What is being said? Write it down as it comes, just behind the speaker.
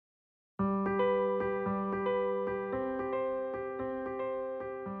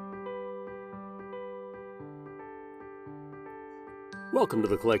Welcome to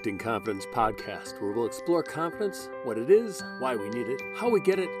the Collecting Confidence podcast, where we'll explore confidence, what it is, why we need it, how we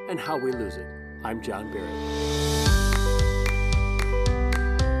get it, and how we lose it. I'm John Barrett.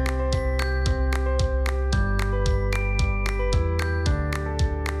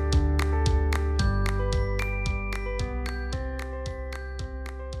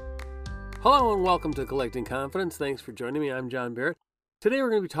 Hello and welcome to Collecting Confidence. Thanks for joining me. I'm John Barrett. Today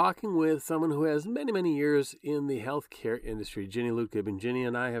we're going to be talking with someone who has many years in the healthcare industry, Ginny Lutgeb. And Ginny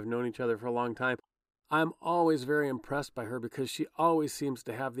and I have known each other for a long time. I'm always very impressed by her because she always seems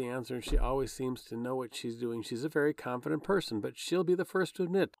to have the answer and she always seems to know what she's doing. She's a very confident person, but she'll be the first to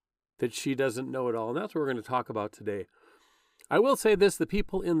admit that she doesn't know it all. And that's what we're going to talk about today. I will say this, the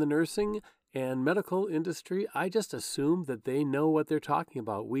people in the nursing and medical industry, I just assume that they know what they're talking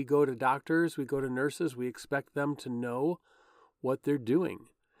about. We go to doctors, we go to nurses, we expect them to know what they're doing.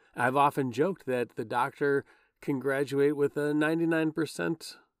 I've often joked that the doctor can graduate with a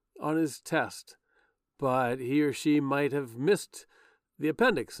 99% on his test, but he or she might have missed the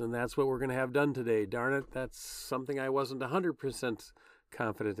appendix, and that's what we're going to have done today. Darn it, that's something I wasn't 100%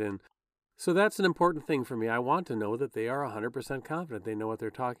 confident in. So that's an important thing for me. I want to know that they are 100% confident. They know what they're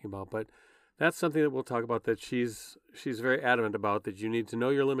talking about, but that's something that we'll talk about that she's very adamant about, that you need to know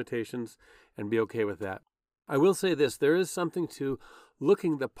your limitations and be okay with that. I will say this, there is something to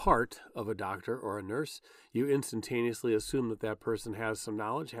looking the part of a doctor or a nurse. You instantaneously assume that that person has some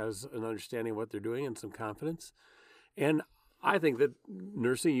knowledge, has an understanding of what they're doing and some confidence. And I think that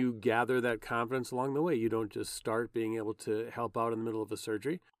nursing, you gather that confidence along the way. You don't just start being able to help out in the middle of a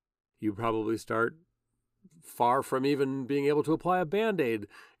surgery. You probably start far from even being able to apply a Band-Aid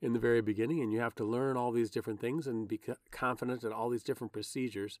in the very beginning, and you have to learn all these different things and be confident at all these different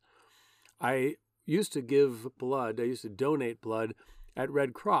procedures. I used to give blood. I used to donate blood at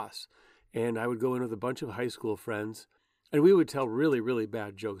Red Cross, and I would go in with a bunch of high school friends, and we would tell really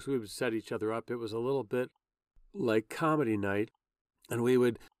bad jokes. We would set each other up. It was a little bit like comedy night, and we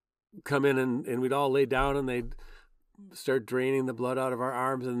would come in and we'd all lay down, and they'd start draining the blood out of our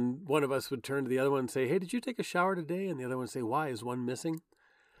arms, and one of us would turn to the other one and say, "Hey, did you take a shower today?" And the other one would say, "Why? Is one missing?"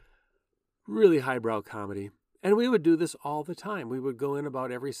 Really highbrow comedy. And we would do this all the time. We would go in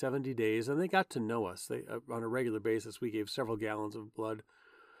about every 70 days, and they got to know us. On a regular basis, we gave several gallons of blood,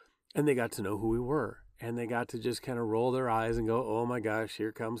 and they got to know who we were. And they got to just kind of roll their eyes and go, "Oh my gosh,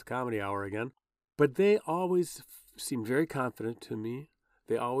 here comes comedy hour again." But they always seemed very confident to me.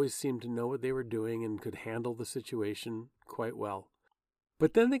 They always seemed to know what they were doing and could handle the situation quite well.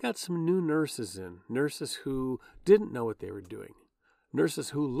 But then they got some new nurses in, nurses who didn't know what they were doing, nurses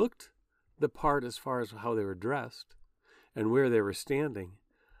who looked the part as far as how they were dressed and where they were standing,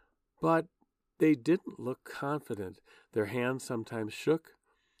 but they didn't look confident. Their hands sometimes shook.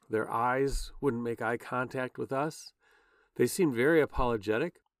 Their eyes wouldn't make eye contact with us. They seemed very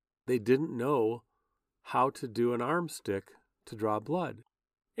apologetic. They didn't know how to do an arm stick to draw blood.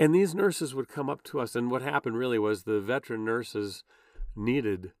 And these nurses would come up to us, and what happened really was the veteran nurses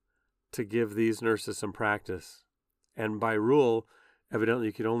needed to give these nurses some practice. And by rule, evidently,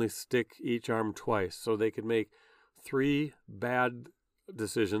 you could only stick each arm twice, so they could make 3 bad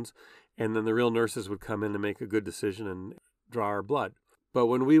decisions, and then the real nurses would come in and make a good decision and draw our blood. But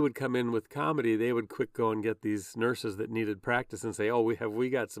when we would come in with comedy, they would quick go and get these nurses that needed practice and say, "Oh, we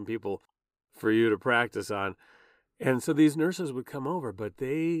got some people for you to practice on." And so these nurses would come over, but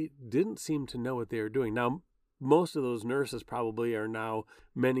they didn't seem to know what they were doing. Now, most of those nurses probably are now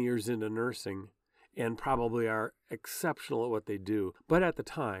many years into nursing and probably are exceptional at what they do. But at the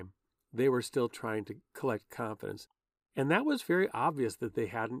time, they were still trying to collect confidence. And that was very obvious that they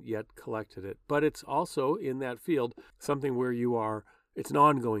hadn't yet collected it. But it's also, in that field, something where it's an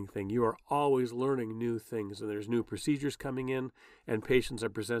ongoing thing. You are always learning new things, and there's new procedures coming in, and patients are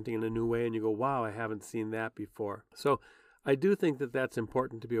presenting in a new way, and you go, "Wow, I haven't seen that before." So I do think that that's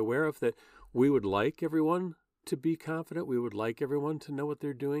important to be aware of, that we would like everyone to be confident. We would like everyone to know what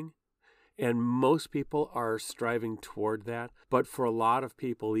they're doing. And most people are striving toward that. But for a lot of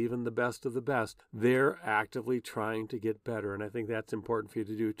people, even the best of the best, they're actively trying to get better. And I think that's important for you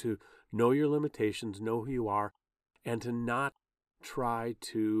to do, to know your limitations, know who you are, and to not try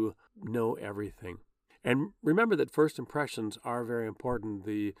to know everything. And remember that first impressions are very important.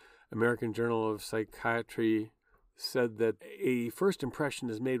 The American Journal of Psychiatry said that a first impression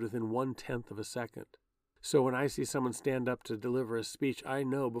is made within 1/10 of a second. So when I see someone stand up to deliver a speech, I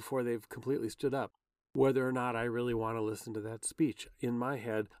know before they've completely stood up whether or not I really want to listen to that speech. In my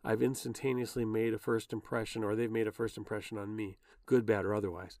head, I've instantaneously made a first impression, or they've made a first impression on me, good, bad, or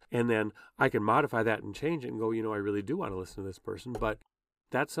otherwise. And then I can modify that and change it and go, I really do want to listen to this person. But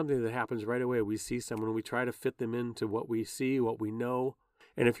That's something that happens right away. We see someone, we try to fit them into what we see, what we know.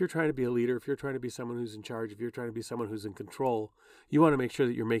 And if you're trying to be a leader, if you're trying to be someone who's in charge, if you're trying to be someone who's in control, you want to make sure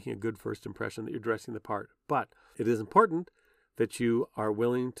that you're making a good first impression, that you're dressing the part. But it is important that you are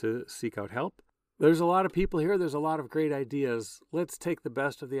willing to seek out help. There's a lot of people here. There's a lot of great ideas. Let's take the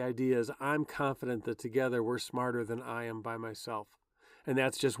best of the ideas. I'm confident that together we're smarter than I am by myself. And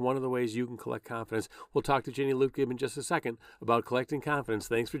that's just one of the ways you can collect confidence. We'll talk to Ginny Lutgeb in just a second about collecting confidence.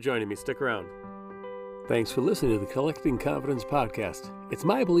 Thanks for joining me. Stick around. Thanks for listening to the Collecting Confidence podcast. It's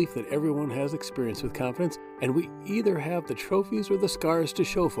my belief that everyone has experience with confidence, and we either have the trophies or the scars to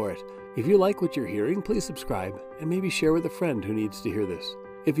show for it. If you like what you're hearing, please subscribe and maybe share with a friend who needs to hear this.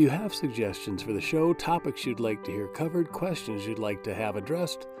 If you have suggestions for the show, topics you'd like to hear covered, questions you'd like to have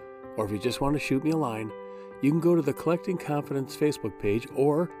addressed, or if you just want to shoot me a line, you can go to the Collecting Confidence Facebook page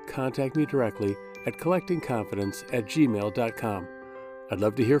or contact me directly at collectingconfidence@gmail.com. I'd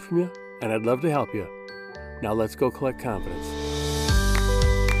love to hear from you, and I'd love to help you. Now let's go collect confidence.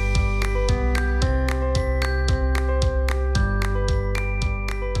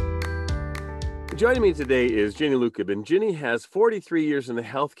 Joining me today is Ginny Lutgeb, and Ginny has 43 years in the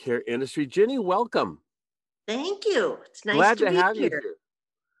healthcare industry. Ginny, welcome. Thank you. It's nice Glad to to be have you here. here.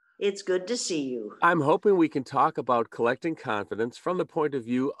 It's good to see you. I'm hoping we can talk about collecting confidence from the point of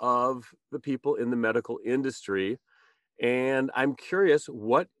view of the people in the medical industry. And I'm curious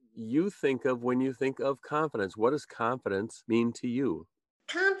what you think of when you think of confidence. What does confidence mean to you?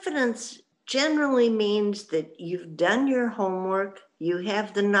 Confidence generally means that you've done your homework, you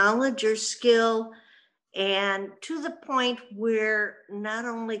have the knowledge or skill, and to the point where not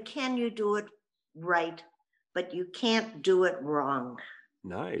only can you do it right, but you can't do it wrong.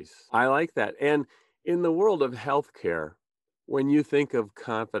 Nice. I like that. And in the world of healthcare, when you think of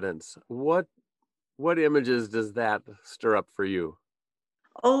confidence, what images does that stir up for you?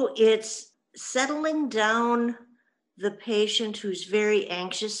 Oh, it's settling down the patient who's very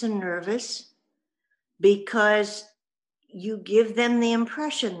anxious and nervous because you give them the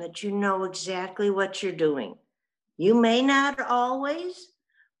impression that you know exactly what you're doing. You may not always,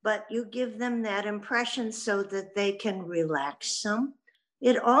 but you give them that impression so that they can relax some.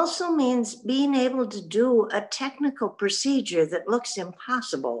 It also means being able to do a technical procedure that looks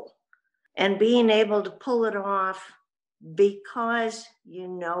impossible and being able to pull it off because you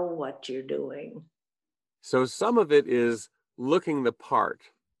know what you're doing. So some of it is looking the part.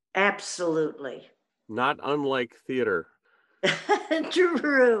 Absolutely. Not unlike theater.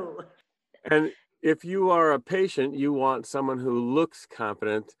 True. And if you are a patient, you want someone who looks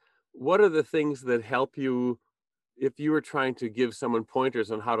confident. What are the things that help you if you were trying to give someone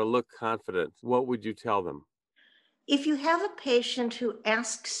pointers on how to look confident? What would you tell them? If you have a patient who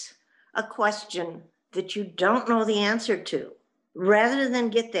asks a question that you don't know the answer to, rather than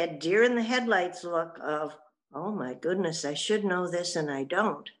get that deer in the headlights look of, oh my goodness, I should know this and I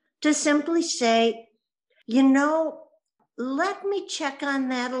don't, to simply say, let me check on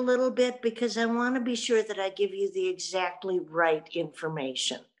that a little bit because I want to be sure that I give you the exactly right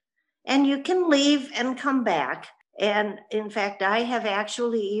information. And you can leave and come back. And in fact, I have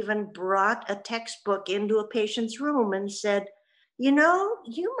actually even brought a textbook into a patient's room and said,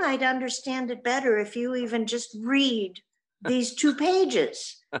 you might understand it better if you even just read these 2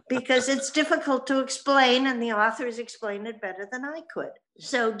 pages because it's difficult to explain and the authors explain it better than I could.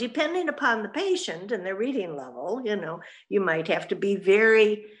 So depending upon the patient and their reading level, you might have to be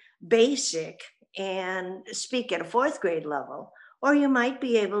very basic and speak at a 4th grade level, or you might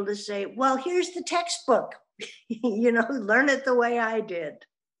be able to say, well, here's the textbook, learn it the way I did.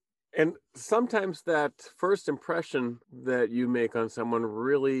 And sometimes that first impression that you make on someone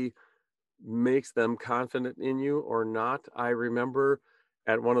really makes them confident in you or not. I remember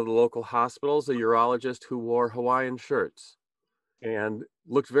at one of the local hospitals, a urologist who wore Hawaiian shirts and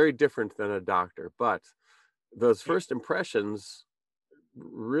looked very different than a doctor. But those first impressions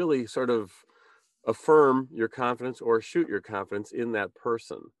really sort of affirm your confidence or shoot your confidence in that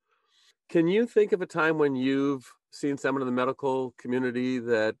person. Can you think of a time when you've seen someone in the medical community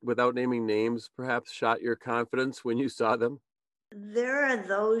that, without naming names, perhaps shot your confidence when you saw them? There are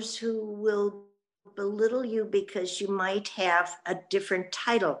those who will belittle you because you might have a different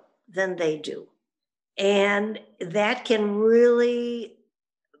title than they do. And that can really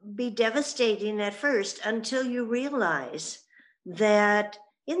be devastating at first until you realize that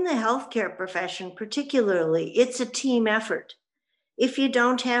in the healthcare profession, particularly, it's a team effort. If you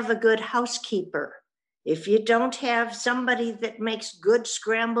don't have a good housekeeper, if you don't have somebody that makes good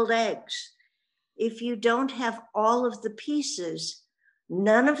scrambled eggs, if you don't have all of the pieces,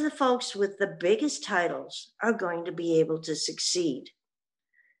 none of the folks with the biggest titles are going to be able to succeed.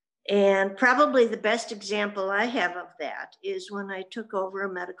 And probably the best example I have of that is when I took over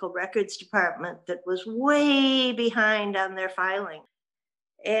a medical records department that was way behind on their filing.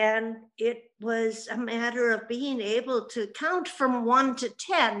 And it was a matter of being able to count from 1 to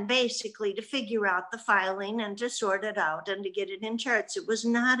 10, basically, to figure out the filing and to sort it out and to get it in charts. It was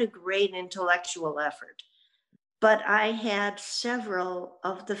not a great intellectual effort. But I had several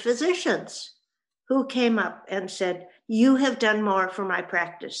of the physicians who came up and said, "You have done more for my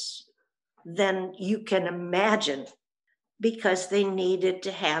practice than you can imagine," because they needed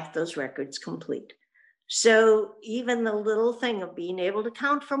to have those records complete. So even the little thing of being able to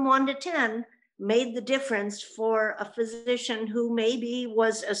count from 1 to 10 made the difference for a physician who maybe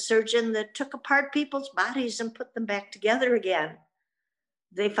was a surgeon that took apart people's bodies and put them back together again.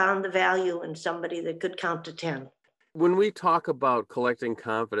 They found the value in somebody that could count to 10. When we talk about collecting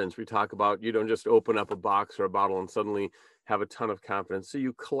confidence, we talk about you don't just open up a box or a bottle and suddenly have a ton of confidence. So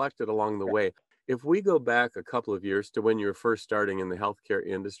you collect it along the way. If we go back a couple of years to when you were first starting in the healthcare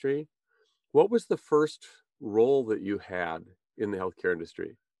industry, what was the first role that you had in the healthcare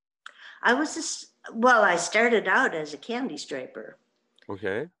industry? I started out as a candy striper.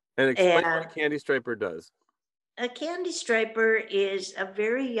 Okay. And explain what a And candy striper does. a candy striper is a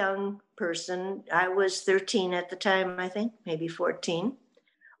very young person. I was 13 at the time, I think, maybe 14.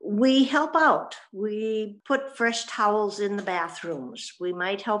 We help out. We put fresh towels in the bathrooms. We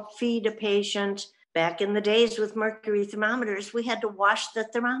might help feed a patient. Back in the days with mercury thermometers, we had to wash the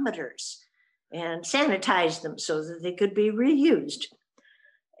thermometers and sanitize them so that they could be reused.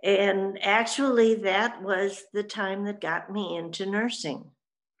 And actually, that was the time that got me into nursing,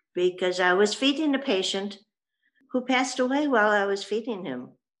 because I was feeding a patient who passed away while I was feeding him,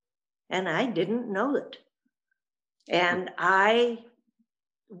 and I didn't know it. And I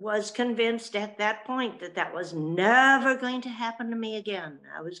was convinced at that point that that was never going to happen to me again.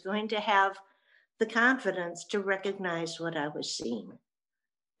 I was going to have the confidence to recognize what I was seeing.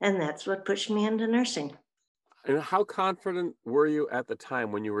 And that's what pushed me into nursing. And how confident were you at the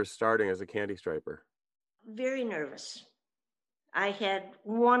time when you were starting as a candy striper? Very nervous. I had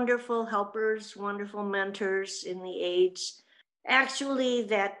wonderful helpers, wonderful mentors in the aides. Actually,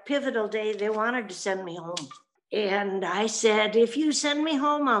 that pivotal day, they wanted to send me home. And I said, "If you send me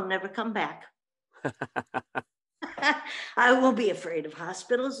home, I'll never come back. I will be afraid of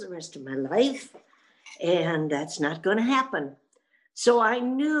hospitals the rest of my life. And that's not going to happen." So I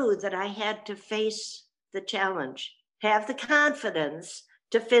knew that I had to face the challenge, have the confidence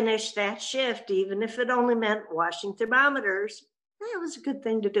to finish that shift, even if it only meant washing thermometers. That was a good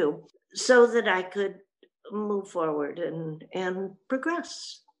thing to do so that I could move forward and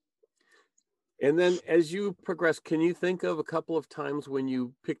progress. And then as you progress, can you think of a couple of times when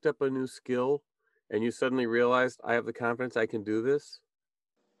you picked up a new skill and you suddenly realized, I have the confidence I can do this?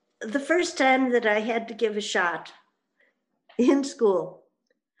 The first time that I had to give a shot in school,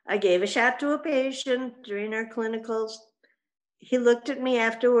 I gave a shot to a patient during our clinicals. He looked at me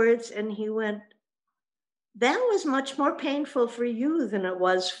afterwards and he went, "That was much more painful for you than it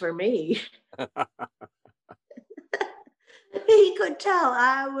was for me." He could tell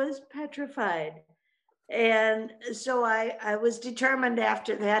I was petrified. And so I was determined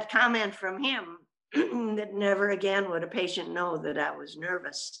after that comment from him that never again would a patient know that I was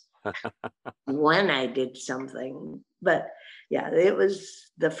nervous when I did something. But yeah, it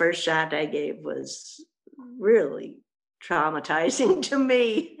was the first shot I gave was really traumatizing to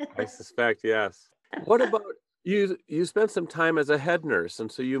me. I suspect, yes. What about you spent some time as a head nurse,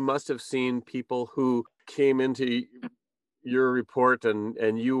 and so you must have seen people who came into your report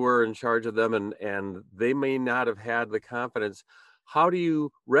and you were in charge of them and they may not have had the confidence. How do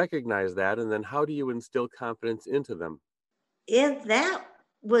you recognize that, and then how do you instill confidence into them? And that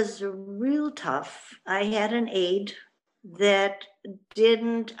was real tough. I had an aide that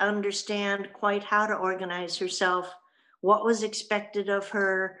didn't understand quite how to organize herself, what was expected of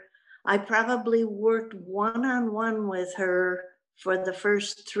her. I probably worked one on one with her for the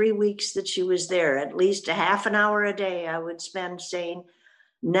first 3 weeks that she was there. At least a half an hour a day, I would spend saying,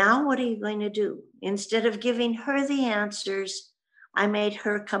 "Now, what are you going to do?" Instead of giving her the answers, I made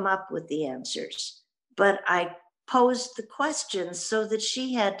her come up with the answers. But I posed the questions so that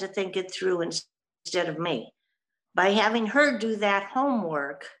she had to think it through instead of me. By having her do that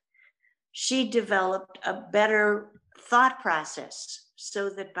homework, she developed a better thought process so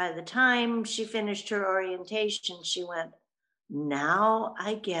that by the time she finished her orientation, she went, "Now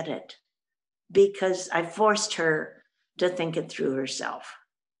I get it," because I forced her to think it through herself.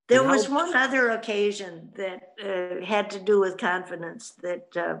 And There how was one other occasion that had to do with confidence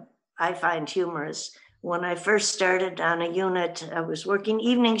that I find humorous. When I first started on a unit, I was working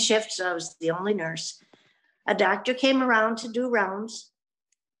evening shifts, so I was the only nurse. A doctor came around to do rounds,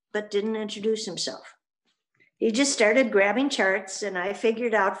 but didn't introduce himself. He just started grabbing charts, and I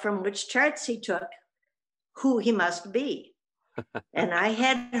figured out from which charts he took who he must be. And I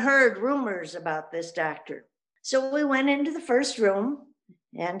had heard rumors about this doctor. So we went into the first room,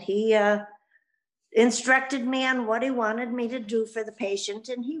 and he instructed me on what he wanted me to do for the patient,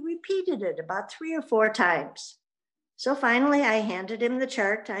 and he repeated it about 3 or 4 times. So finally, I handed him the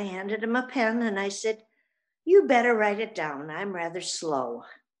chart, I handed him a pen, and I said, "You better write it down. I'm rather slow."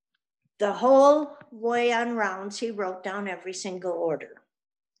 The whole way on rounds, he wrote down every single order.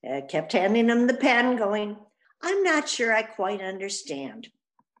 I kept handing him the pen, going, "I'm not sure I quite understand."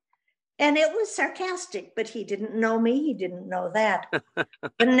 And it was sarcastic, but he didn't know me. He didn't know that.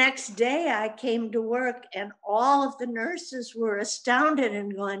 The next day I came to work and all of the nurses were astounded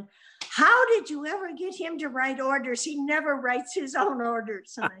and going, "How did you ever get him to write orders? He never writes his own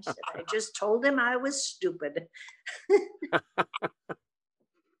orders." And I said, "I just told him I was stupid."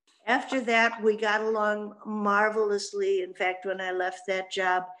 After that, we got along marvelously. In fact, when I left that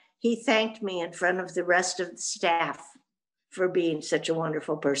job, he thanked me in front of the rest of the staff for being such a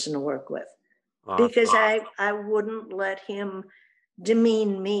wonderful person to work with. Awesome. Because I wouldn't let him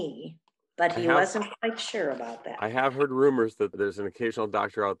demean me, but he wasn't quite sure about that. I have heard rumors that there's an occasional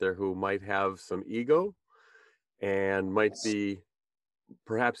doctor out there who might have some ego and might be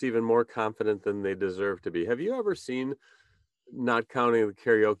perhaps even more confident than they deserve to be. Have you ever seen, not counting the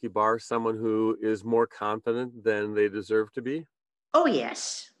karaoke bar, someone who is more confident than they deserve to be? Oh,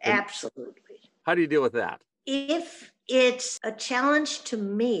 yes, absolutely. How do you deal with that? If it's a challenge to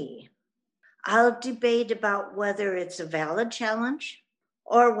me, I'll debate about whether it's a valid challenge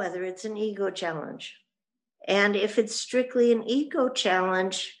or whether it's an ego challenge. And if it's strictly an ego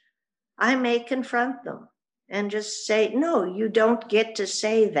challenge, I may confront them and just say, "No, you don't get to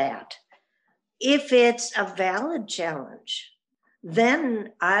say that." If it's a valid challenge,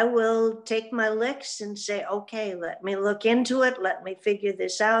 then I will take my licks and say, "Okay, let me look into it. Let me figure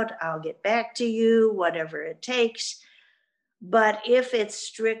this out. I'll get back to you, whatever it takes." But if it's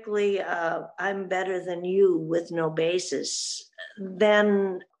strictly, "I'm better than you" with no basis,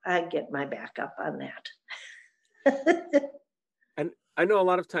 then I get my back up on that. And I know a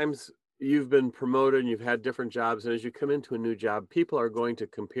lot of times you've been promoted and you've had different jobs. And as you come into a new job, people are going to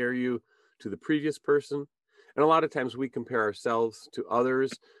compare you to the previous person. And a lot of times we compare ourselves to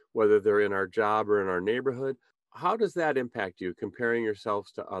others, whether they're in our job or in our neighborhood. How does that impact you, comparing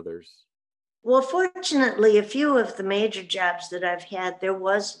yourselves to others? Well, fortunately, a few of the major jobs that I've had, there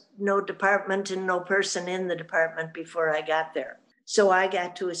was no department and no person in the department before I got there. So I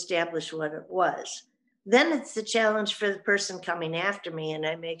got to establish what it was. Then it's the challenge for the person coming after me, and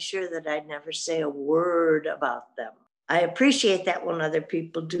I make sure that I never say a word about them. I appreciate that when other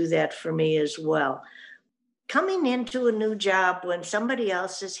people do that for me as well. Coming into a new job when somebody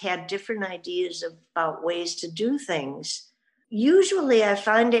else has had different ideas about ways to do things, usually I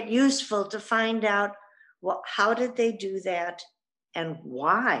find it useful to find out, well, how did they do that and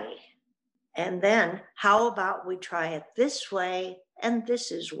why? And then how about we try it this way and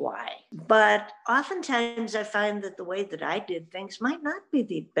this is why? But oftentimes I find that the way that I did things might not be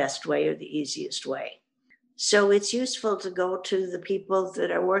the best way or the easiest way. So it's useful to go to the people that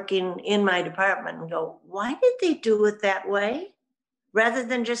are working in my department and go, "Why did they do it that way?" Rather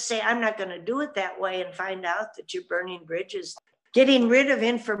than just say, "I'm not going to do it that way," and find out that you're burning bridges, getting rid of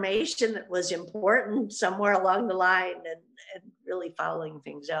information that was important somewhere along the line and really following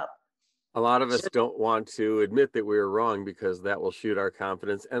things up. A lot of us don't want to admit that we were wrong because that will shoot our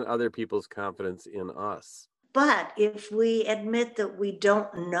confidence and other people's confidence in us. But if we admit that we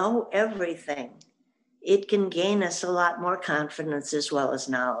don't know everything, it can gain us a lot more confidence as well as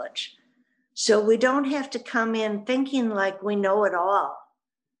knowledge. So we don't have to come in thinking like we know it all,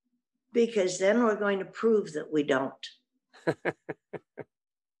 because then we're going to prove that we don't.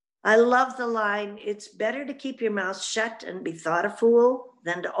 I love the line, "It's better to keep your mouth shut and be thought a fool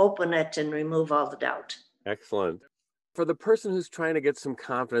than to open it and remove all the doubt." Excellent. For the person who's trying to get some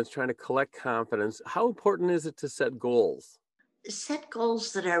confidence, trying to collect confidence, how important is it to set goals? Set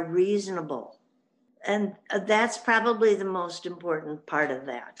goals that are reasonable. And that's probably the most important part of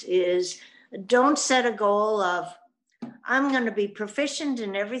that is, don't set a goal of, "I'm going to be proficient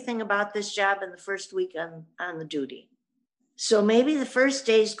in everything about this job in the first week on the duty." So maybe the first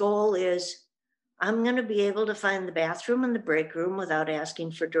day's goal is, "I'm going to be able to find the bathroom and the break room without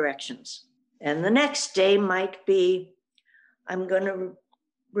asking for directions." And the next day might be, "I'm going to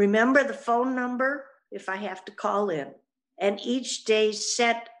remember the phone number if I have to call in." And each day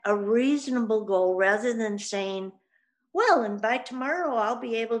set a reasonable goal rather than saying, well, and by tomorrow I'll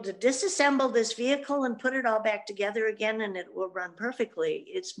be able to disassemble this vehicle and put it all back together again and it will run perfectly.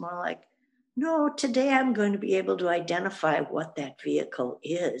 It's more like, no, today I'm going to be able to identify what that vehicle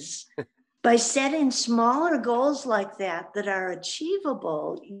is. By setting smaller goals like that are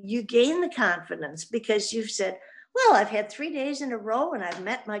achievable, you gain the confidence because you've said, well, I've had 3 days in a row and I've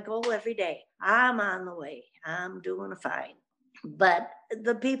met my goal every day. I'm on the way. I'm doing fine. But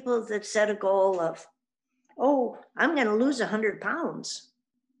the people that set a goal of, oh, I'm going to lose 100 pounds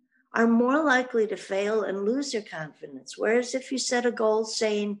are more likely to fail and lose their confidence. Whereas if you set a goal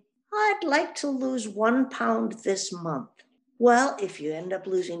saying, oh, I'd like to lose 1 pound this month. Well, if you end up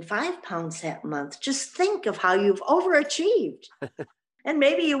losing 5 pounds that month, just think of how you've overachieved. And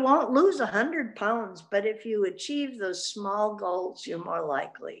maybe you won't lose 100 pounds, but if you achieve those small goals, you're more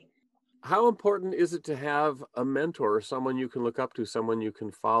likely. How important is it to have a mentor or someone you can look up to, someone you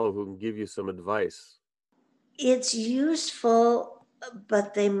can follow who can give you some advice? It's useful,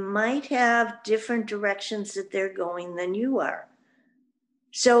 but they might have different directions that they're going than you are.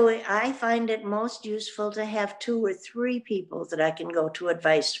 So I find it most useful to have 2 or 3 people that I can go to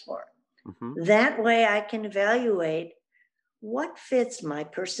advice for. Mm-hmm. That way I can evaluate what fits my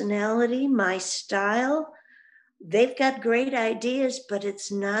personality, my style. They've got great ideas, but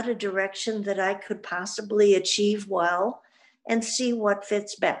it's not a direction that I could possibly achieve well, and see what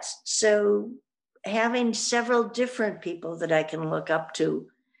fits best. So having several different people that I can look up to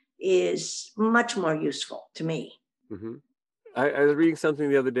is much more useful to me. Mm-hmm. I was reading something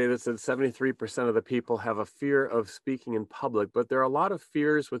the other day that said 73% of the people have a fear of speaking in public, but there are a lot of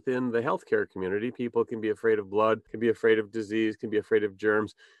fears within the healthcare community. People can be afraid of blood, can be afraid of disease, can be afraid of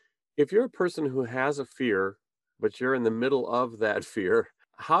germs. If you're a person who has a fear, but you're in the middle of that fear,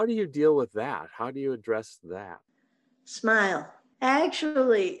 how do you deal with that? How do you address that? Smile.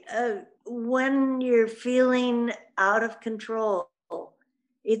 Actually, when you're feeling out of control,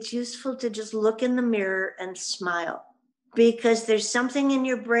 it's useful to just look in the mirror and smile, because there's something in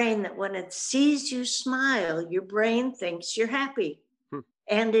your brain that when it sees you smile, your brain thinks you're happy. Hmm.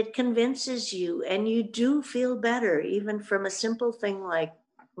 And it convinces you, and you do feel better, even from a simple thing like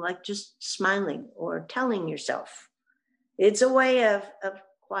just smiling or telling yourself. It's a way of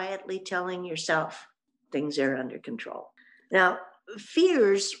quietly telling yourself things are under control. Now,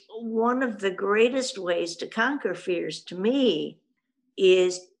 fears, one of the greatest ways to conquer fears to me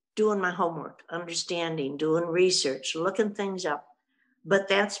is doing my homework, understanding, doing research, looking things up. But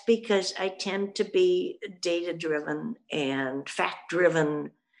that's because I tend to be data driven and fact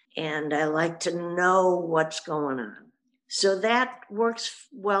driven, and I like to know what's going on. So that works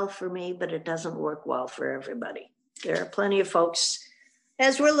well for me, but it doesn't work well for everybody. There are plenty of folks,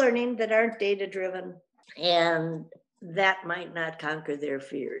 as we're learning, that aren't data driven, and that might not conquer their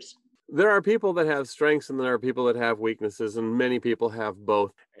fears. There are people that have strengths and there are people that have weaknesses, and many people have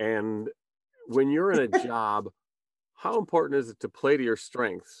both. And when you're in a job, how important is it to play to your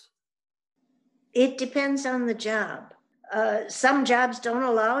strengths? It depends on the job. Some jobs don't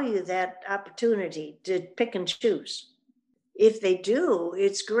allow you that opportunity to pick and choose. If they do,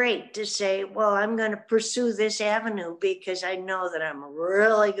 it's great to say, well, I'm going to pursue this avenue because I know that I'm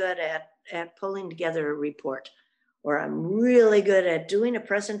really good at pulling together a report, or I'm really good at doing a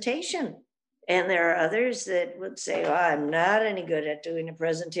presentation. And there are others that would say, well, I'm not any good at doing a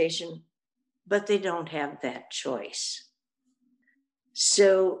presentation, but they don't have that choice.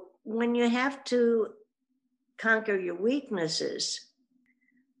 So when you have to conquer your weaknesses,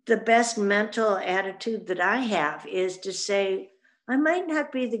 the best mental attitude that I have is to say, I might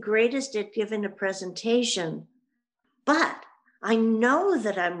not be the greatest at giving a presentation, but I know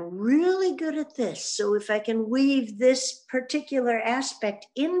that I'm really good at this. So if I can weave this particular aspect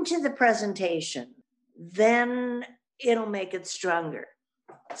into the presentation, then it'll make it stronger.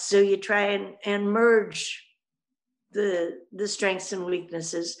 So you try and merge the strengths and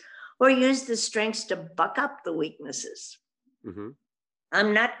weaknesses, or use the strengths to buck up the weaknesses. Mm-hmm.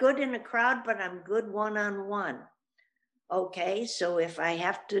 I'm not good in a crowd, but I'm good one-on-one. Okay, so if I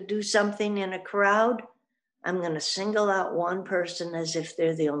have to do something in a crowd, I'm going to single out one person as if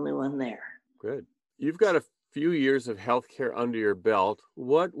they're the only one there. Good. You've got a few years of healthcare under your belt.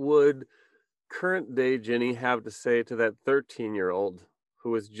 What would current day Ginny have to say to that 13-year-old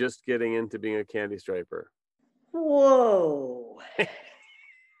who is just getting into being a candy striper? Whoa.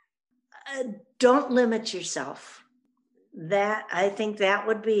 Don't limit yourself. I think that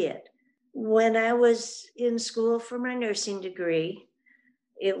would be it. When I was in school for my nursing degree,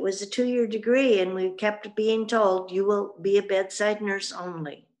 it was a 2-year degree, and we kept being told, you will be a bedside nurse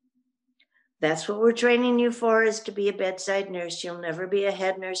only. That's what we're training you for, is to be a bedside nurse. You'll never be a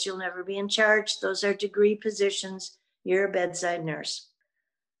head nurse. You'll never be in charge. Those are degree positions. You're a bedside nurse.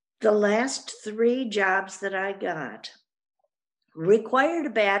 The last 3 jobs that I got required a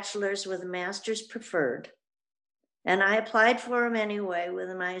bachelor's with a master's preferred. And I applied for them anyway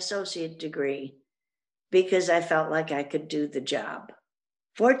with my associate degree because I felt like I could do the job.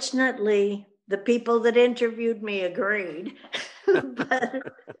 Fortunately, the people that interviewed me agreed.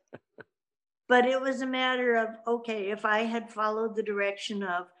 But it was a matter of, okay, if I had followed the direction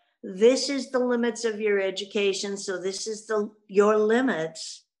of, this is the limits of your education, so this is your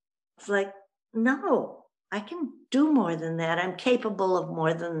limits. It's like, no, I can do more than that. I'm capable of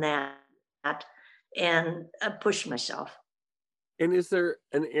more than that. And I push myself. And is there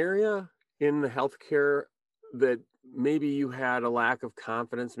an area in the healthcare that maybe you had a lack of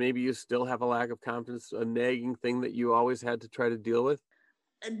confidence? Maybe you still have a lack of confidence, a nagging thing that you always had to try to deal with?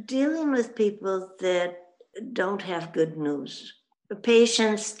 Dealing with people that don't have good news,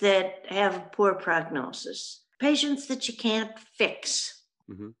 patients that have poor prognosis, patients that you can't fix.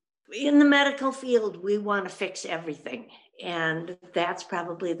 Mm-hmm. In the medical field, we want to fix everything. And that's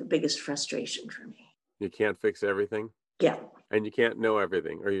probably the biggest frustration for me. You can't fix everything? Yeah. And you can't know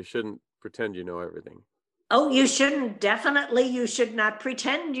everything, or you shouldn't pretend you know everything. Oh, you shouldn't. Definitely, you should not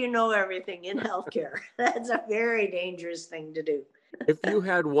pretend you know everything in healthcare. That's a very dangerous thing to do. If you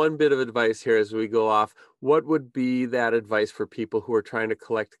had one bit of advice here as we go off, what would be that advice for people who are trying to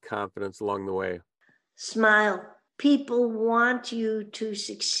collect confidence along the way? Smile. People want you to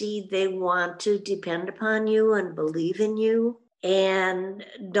succeed. They want to depend upon you and believe in you. And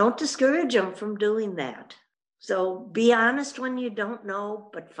don't discourage them from doing that. So be honest when you don't know,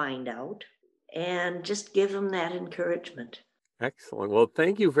 but find out. And just give them that encouragement. Excellent. Well,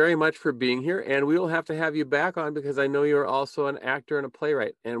 thank you very much for being here. And we will have to have you back on because I know you're also an actor and a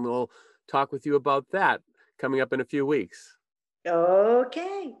playwright. And we'll talk with you about that coming up in a few weeks.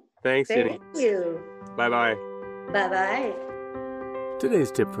 Okay. Thanks, Jenny. Thank you. Bye-bye. Bye-bye.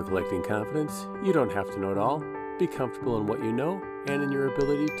 Today's tip for collecting confidence: you don't have to know it all. Be comfortable in what you know and in your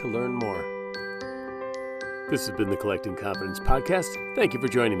ability to learn more. This has been the Collecting Confidence Podcast. Thank you for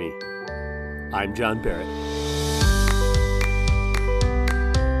joining me. I'm John Barrett.